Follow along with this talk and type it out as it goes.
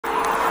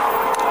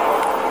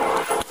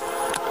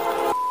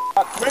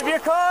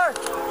car!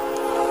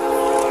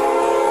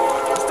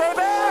 Stay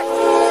back!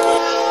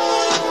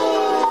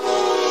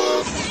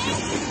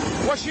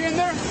 Was she in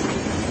there?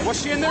 Was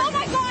she in there? Oh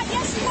my God!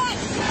 Yes, she was.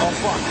 Oh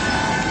fuck!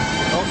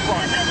 Oh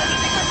fuck!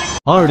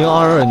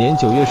 2022年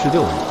9月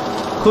16日，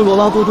科罗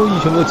拉多州一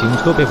巡逻警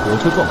车被火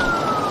车撞飞，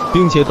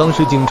并且当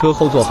时警车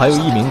后座还有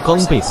一名刚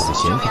被捕的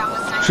嫌犯。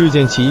事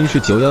件起因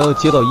是911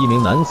接到一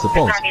名男子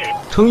报警，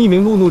称一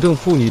名路怒症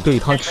妇女对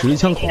他持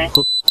枪恐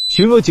吓。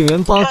巡逻警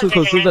员巴斯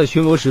克斯在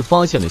巡逻时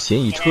发现了嫌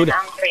疑车辆，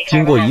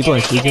经过一段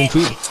时间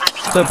追捕，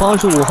在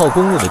85号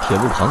公路的铁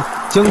路旁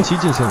将其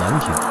进行拦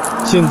停。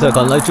现在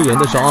赶来支援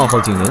的是2号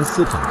警员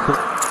斯坦克。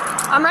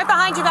I'm right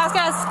behind you,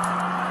 Vasquez.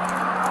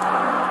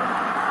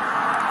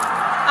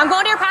 I'm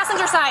going to your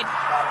passenger side.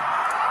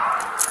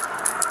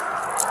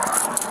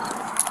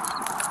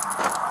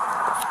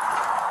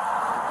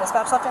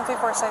 Dispatch left in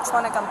 346,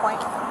 one at gunpoint.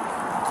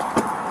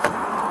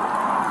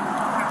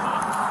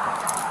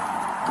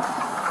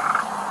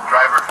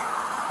 Driver,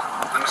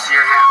 let me see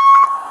your hands.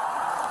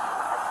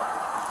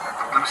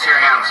 Let me see your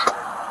hands.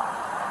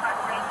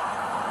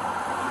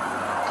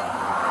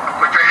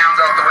 Put your hands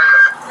out the window.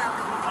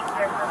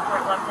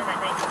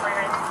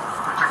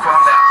 Put your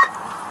phone down.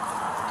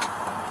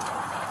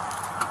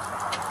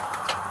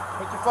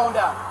 Put your phone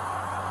down.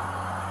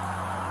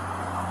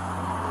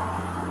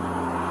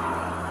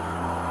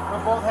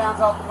 Put both hands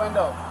out the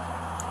window.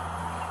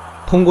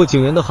 通过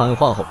警员的喊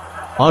话后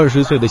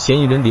，20岁的嫌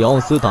疑人里奥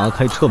斯打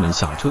开车门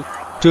下车。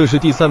这时，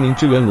第3名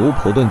支援罗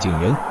普顿警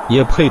员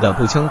也佩戴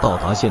步枪到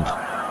达现场。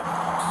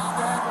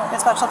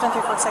Dispatch left in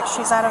 346,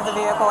 she's out of the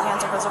vehicle,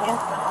 hands are visible.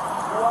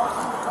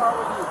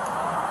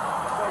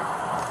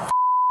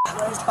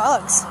 These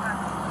bugs.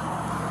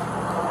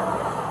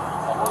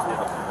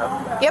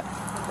 Yep.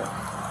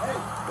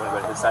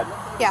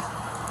 Yeah.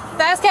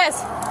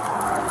 Vasquez!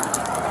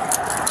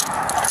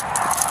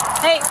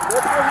 Hey!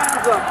 Lift your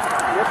hands up.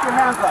 Lift your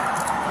hands up.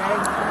 Okay?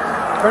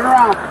 Turn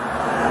around.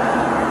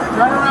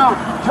 Turn around.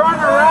 Turn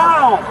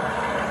around!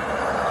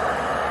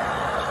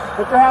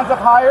 Put your hands up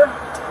higher.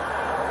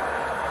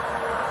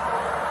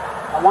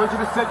 I want you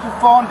to set your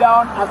phone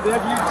down at the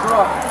edge of your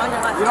truck. On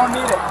your left. You don't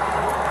need it.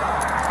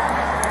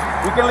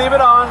 You can leave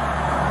it on.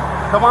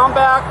 Come on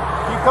back.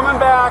 Keep coming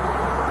back.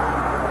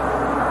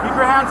 Keep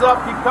your hands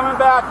up. Keep coming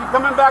back. Keep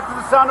coming back to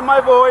the sound of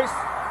my voice.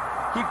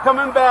 Keep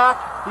coming back.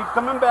 Keep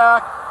coming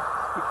back.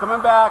 Keep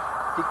coming back.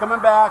 Keep coming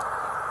back.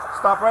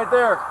 Stop right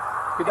there.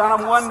 Get down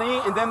on one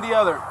knee and then the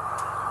other.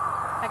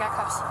 I got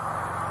cuffs.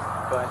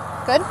 Go ahead.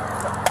 Good?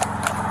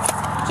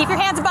 Keep your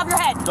hands above your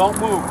head. Don't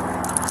move.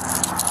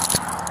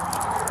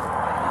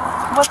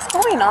 What's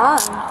going on?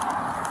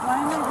 Why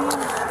am I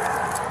being...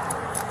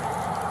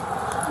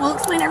 We'll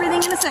explain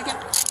everything in a second.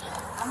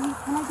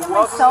 Can I get Who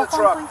my else is in cell the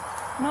phone, truck? please?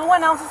 No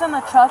one else is in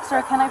the truck,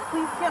 sir. Can I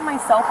please get my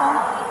cell phone?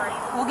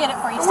 We'll get it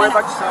for you. Don't worry Stand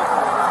about up. yourself.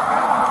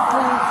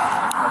 Please.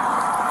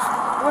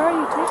 Where are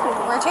you taking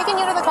me? We're taking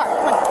you to the car.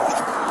 Come on.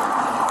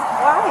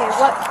 Why?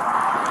 What?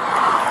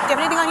 Do you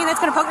have anything on you that's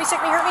going to poke me, stick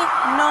me, hurt me?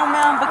 No,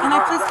 ma'am, but can I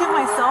please get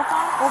my cell phone?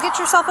 We'll get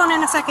your cell phone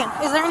in a second.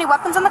 Is there any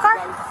weapons in the car?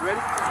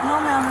 Ready? No,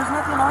 ma'am, there's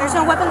nothing on There's me.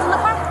 no weapons in the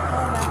car?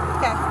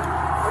 Okay.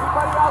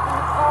 Everybody out in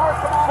the car,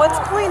 come on. What's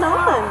going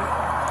on?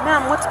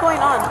 Ma'am, what's going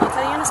on? I'll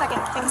tell you in a second.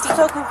 Take a seat. I'm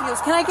so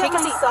confused. Can I get Take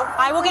a my seat. cell phone?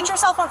 I will get your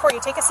cell phone for you.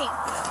 Take a seat.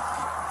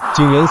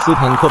 警员斯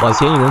坦克把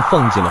嫌疑人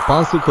放进了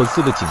巴斯克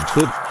斯的警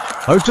车里，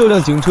而这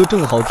辆警车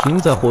正好停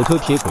在火车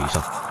铁轨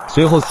上。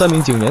随后，3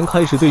名警员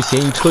开始对嫌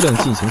疑车辆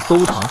进行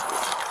搜查。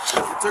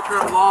 It took her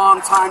a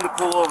long time to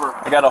pull over.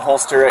 I got a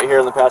holster right here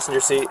in the passenger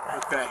seat.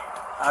 Okay.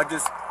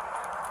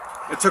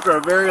 It took her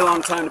a very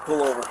long time to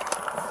pull over.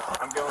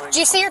 I'm going. Did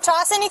you see her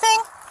toss anything?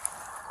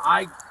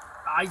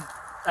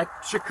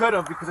 She could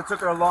have because it took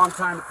her a long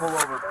time to pull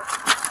over.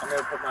 I'm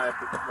gonna put my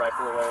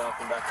rifle away and I'll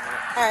come back in a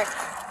minute. All right.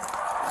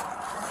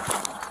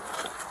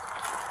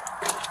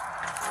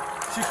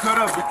 She could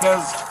have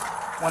because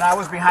when I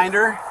was behind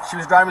her, she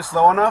was driving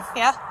slow enough,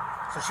 Yeah.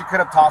 so she could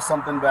have tossed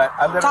something. But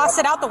I literally Tossed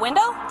it out the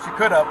window? She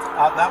could have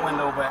out that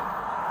window, but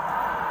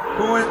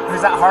who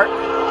is that? Hart?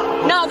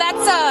 No,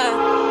 that's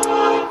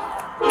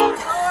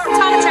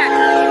Tom check.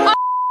 Oh.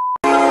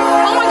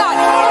 Oh my God!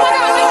 Oh my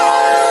God!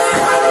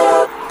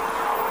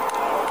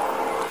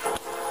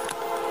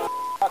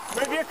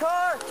 Move your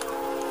car.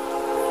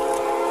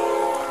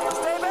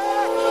 Stay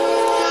back.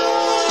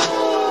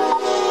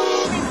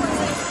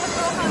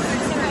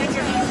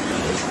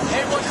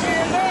 Hey, was she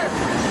in there?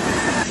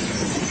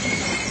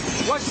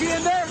 Was she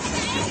in there?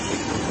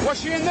 Was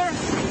she in there?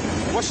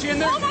 Was she in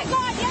there? Oh my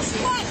God! Yes, she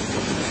was.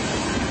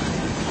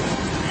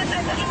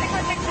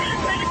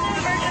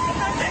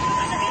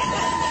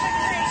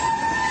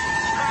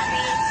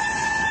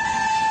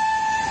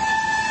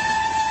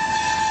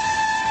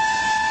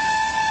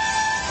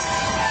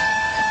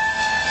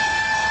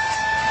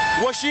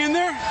 Was she in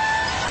there?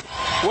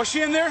 Was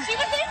she in there? She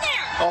was in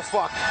there. Oh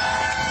fuck.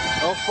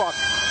 Oh fuck.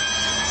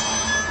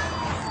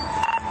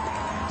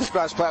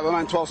 Dispatch platform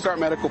 912, start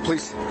medical,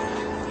 please.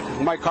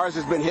 My car's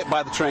just been hit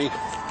by the train.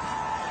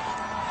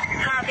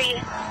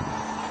 Copy.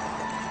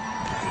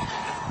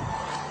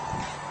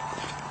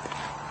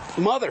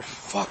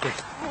 Motherfucker.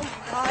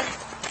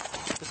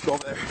 Let's go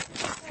there.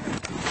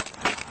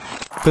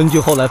 根据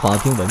后来法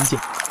庭文件，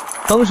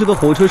当时的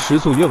火车时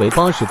速约为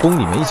80公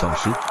里每小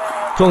时，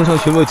撞上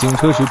巡逻警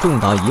车时重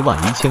达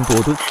11000多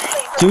吨。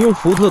警用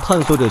福特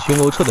探索者巡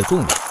逻车的重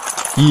量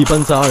一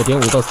般在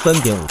 2.5 到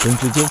 3.5 吨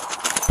之间。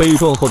被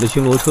撞后的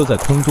巡逻车在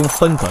空中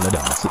翻转了2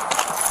次，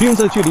并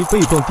在距离被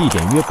撞地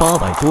点约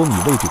800多米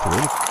位置着陆。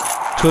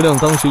车辆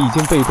当时已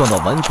经被撞到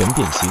完全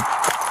变形。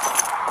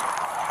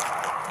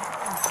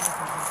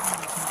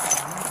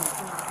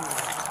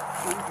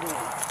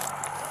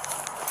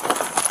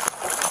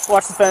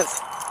Watch the fence.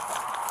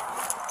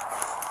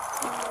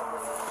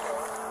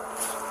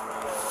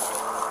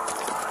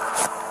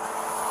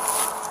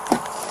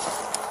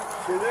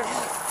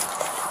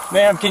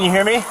 Ma'am, can you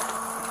hear me?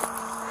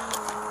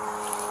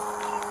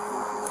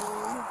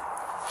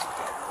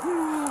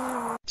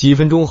 几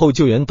分钟后，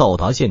救援到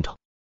达现场，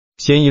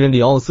嫌疑人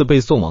里奥斯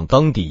被送往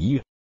当地医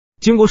院，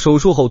经过手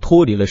术后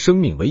脱离了生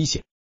命危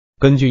险。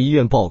根据医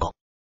院报告，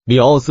里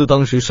奥斯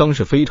当时伤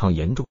势非常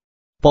严重，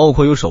包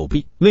括有手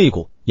臂、肋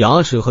骨、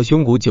牙齿和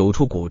胸骨9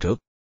处骨折。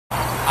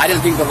I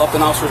didn't think the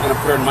Lupton officer was going to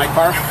put her in my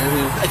car.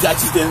 I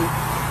just didn't.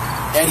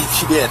 And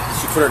she did.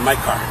 She put her in my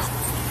car.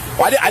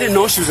 Well, I didn't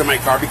know she was in my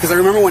car because I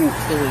remember when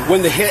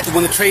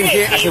the train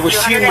hit, I said, was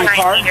she in my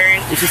car?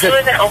 And she said,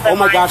 oh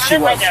my gosh, she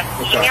was. Okay.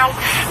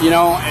 You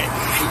know,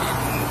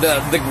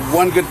 the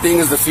one good thing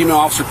is the female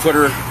officer put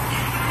her,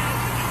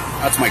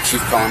 that's my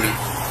chief calling me.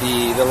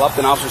 The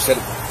Lupton officer said,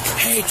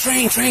 hey,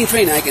 train.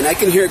 And I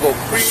can hear it go,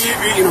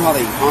 you know how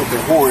they honk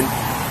their horn?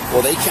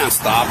 Well, they can't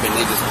stop and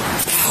they just,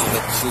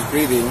 she's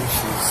breathing,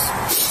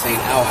 she's saying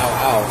ow,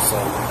 ow, ow. So,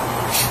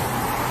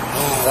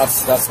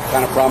 that's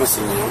kind of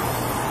promising, you know.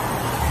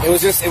 It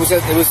was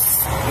the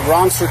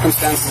wrong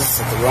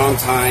circumstances at the wrong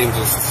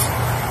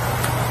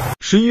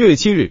time.11月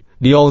7日，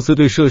里奥斯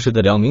对涉事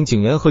的2名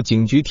警员和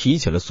警局提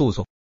起了诉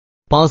讼。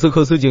巴斯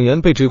克斯警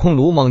员被指控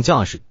鲁莽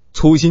驾驶、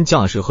粗心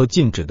驾驶和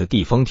禁止的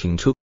地方停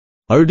车，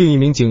而另一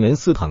名警员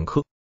斯坦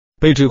克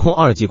被指控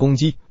2级攻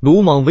击、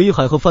鲁莽危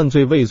害和犯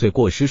罪未遂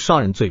过失杀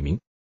人罪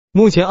名。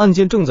目前案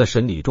件正在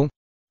审理中。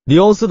里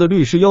奥斯的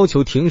律师要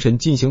求庭审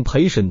进行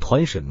陪审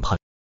团审判，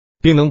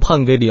并能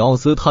判给里奥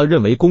斯他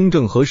认为公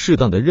正和适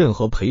当的任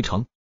何赔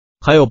偿，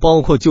还有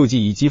包括救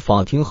济以及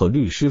法庭和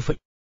律师费，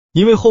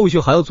因为后续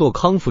还要做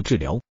康复治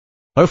疗，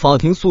而法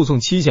庭诉讼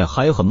期限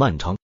还很漫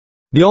长。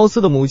里奥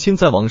斯的母亲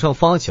在网上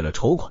发起了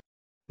筹款，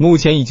目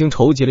前已经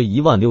筹集了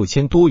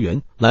16000多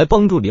元来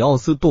帮助里奥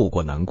斯渡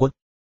过难关。